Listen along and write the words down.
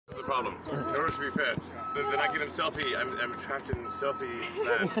problem. In order to be fed, then I get in selfie. I'm trapped in selfie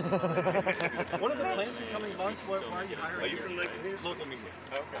land. What are the plans in coming months? Why are you hiring? Are you from local media?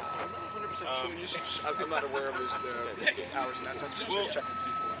 Okay. I'm not 100% sure. I'm not aware of the hours and that, so I'm just checking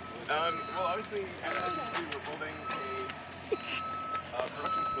people. Well, obviously, we're building a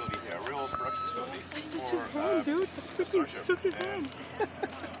production facility here, a real production facility for Starship. And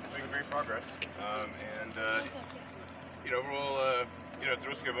making great progress. You know, overall, you know, at the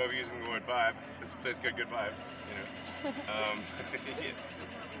risk of overusing the word vibe, this place got good vibes. You know,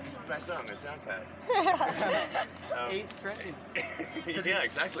 it's a nice song, a soundtrack. Ace trending. Yeah,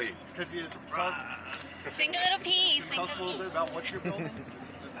 exactly. Could you tell us? Sing a little piece. Tell us a little bit about what you're building.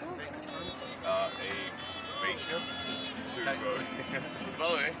 Just in basic terms. A spaceship to by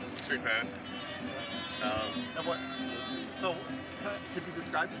the way, street fan. And what? So, could you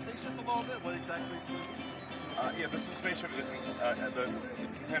describe the spaceship a little bit? What exactly it's going to be? Yeah, this is spaceship. It's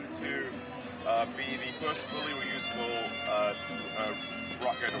intended to be the first fully reusable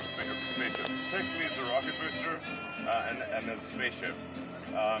rocket or spaceship. Technically, it's a rocket booster, and there's a spaceship.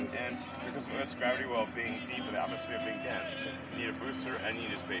 And because of Earth's gravity well being deep and the atmosphere being dense, you need a booster and you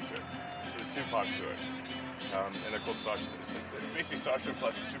need a spaceship. So there's two parts to it. And they're called Starship. It's basically Starship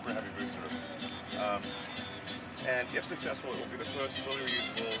plus a super heavy booster. And if successful, it will be the first fully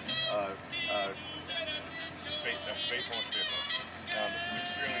reusable space launch vehicle. This is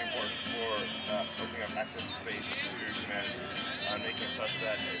extremely important for opening up access to space to humanity, making it such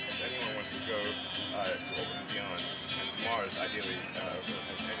that if anyone wants to go to orbit and beyond, and to Mars, ideally,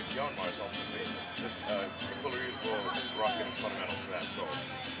 and beyond Mars, ultimately, a fully reusable rocket is fundamental to that goal,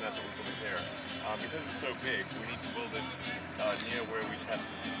 and that's what we're building here. Because it's so big, we need to build it near where we test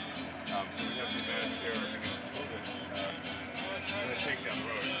it. So we have the advantage here of being able to build it and then take down the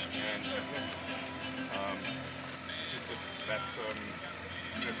road and test it.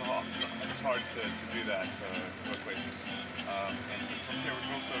 It's hard to do that in most places. And from here we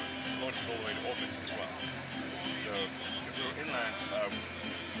can also launch it all the way to orbit as well. So if we're inland,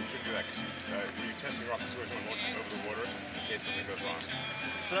 we can do that because when you're testing rockets, you always want to launch them over the water in case something goes wrong.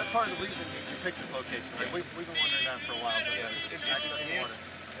 So that's part of the reason you picked this location, right? Yes. We've been wondering that for a while. But yes, it's access to water.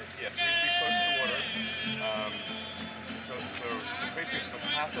 Yes, we need to be close to the water. So basically the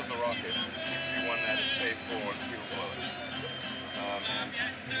path of the rocket needs to be one that is safe for people below it.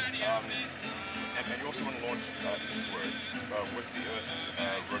 And you also want to launch eastward with the Earth's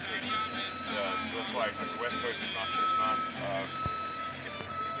rotation. So that's why the West Coast is not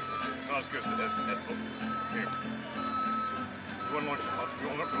as good as here. You want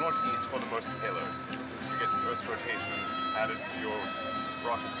to launch east for the most payload, so you get Earth's rotation added to your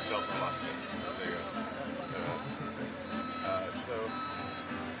rocket's delta velocity. There you go. So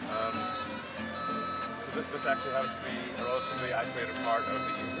this actually happens to be a relatively isolated part of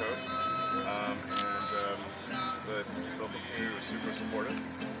the East Coast, and the local community was super supportive,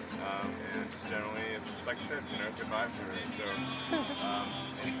 and just generally, it's like I said, you know, good vibes and everything. So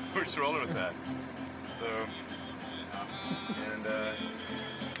we're just rolling with that. So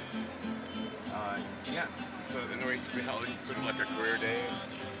yeah. So in a way, to be held sort of like a career day,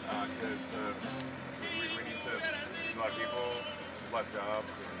 because we need to meet a lot of people, a lot of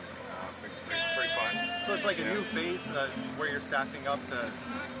jobs, and it's pretty fun. So it's like a new phase where you're staffing up to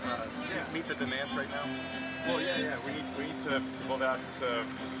meet the demands right now? Well, yeah. We need to build out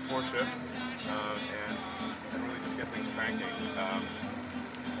 4 shifts and really just get things cranking. I'm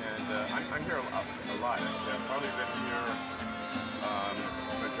here a lot, actually. I've probably been here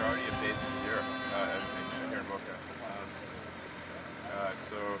the majority of days this year here in Boca.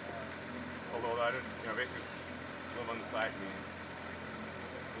 So, although I didn't, you know, basically just live on the site and,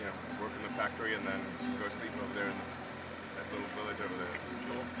 you know, work in the factory and then go sleep over there in that little village over there. It's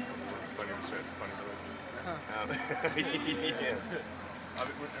cool. It's funny village. Yes.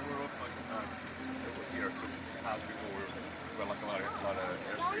 We're also like, you know, just house people. We've got like a lot of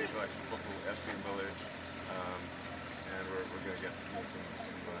airstream, like local airstream village, and we're gonna get some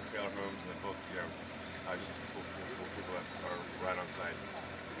trailer homes and then both, you know, just some cool people that are right on site.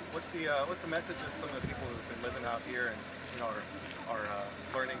 What's the message of some of the people who've been living out here and, you know, are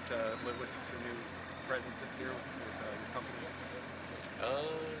learning to live with the new presence that's here with your company?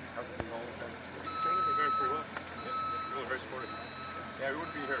 How's it been going with them? It's certainly been going pretty well. Yeah, really very supportive. Yeah, we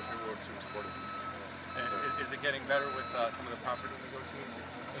wouldn't be here if we weren't super supportive. And so, is it getting better with some of the property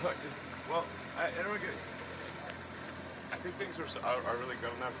negotiations? Well, I don't get. I think things are really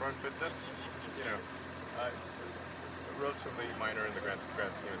good on that front, but that's, you know, just relatively minor in the grand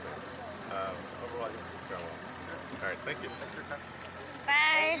scheme of things. Overall, I think it's going well. All right, thank you. Thanks for your time.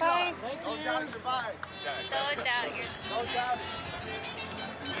 Bye. Bye. Don't doubt it, goodbye. Don't doubt yourself. Don't doubt it.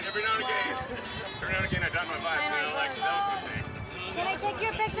 every now and again I dot my vibe, so like that was a mistake. Can I take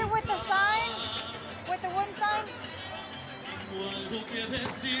your picture with the sign? With the wooden sign?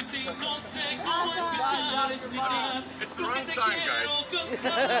 Awesome. It's the wrong sign, guys.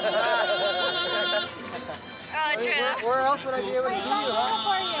 Oh, true. Where else would I be able to see you,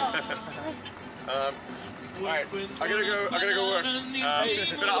 huh? Alright, I gotta go work.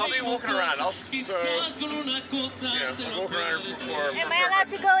 But I'll be walking around. I'll walk around for Am I allowed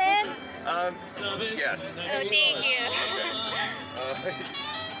to go in? yes. Oh, thank you.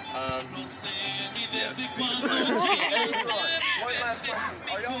 Yes. One last question.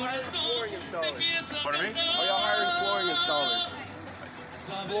 Are y'all hiring flooring installers? Pardon me? Are y'all hiring flooring installers?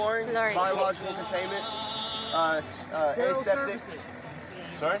 Flooring, biological containment, aseptic.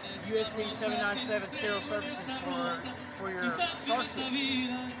 Sorry? USB 797 sterile surfaces for your Starship.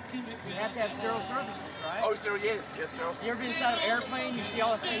 You have to have sterile surfaces, right? Oh, so yes, sterile. You ever been inside of an airplane? You see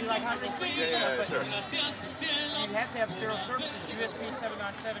all the things like how they clean and stuff, sure. You have to have sterile surfaces. USB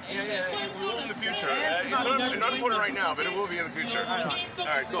 797 aseptic. It will in the future. It's not important right now, but it will be in the future. All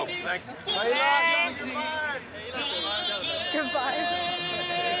right, cool. Thanks. Goodbye.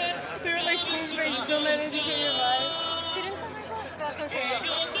 They were like, please don't let us get your vibe. He didn't come my phone. That's okay.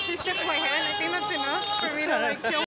 He shook my hand. I think that's enough for me to like kill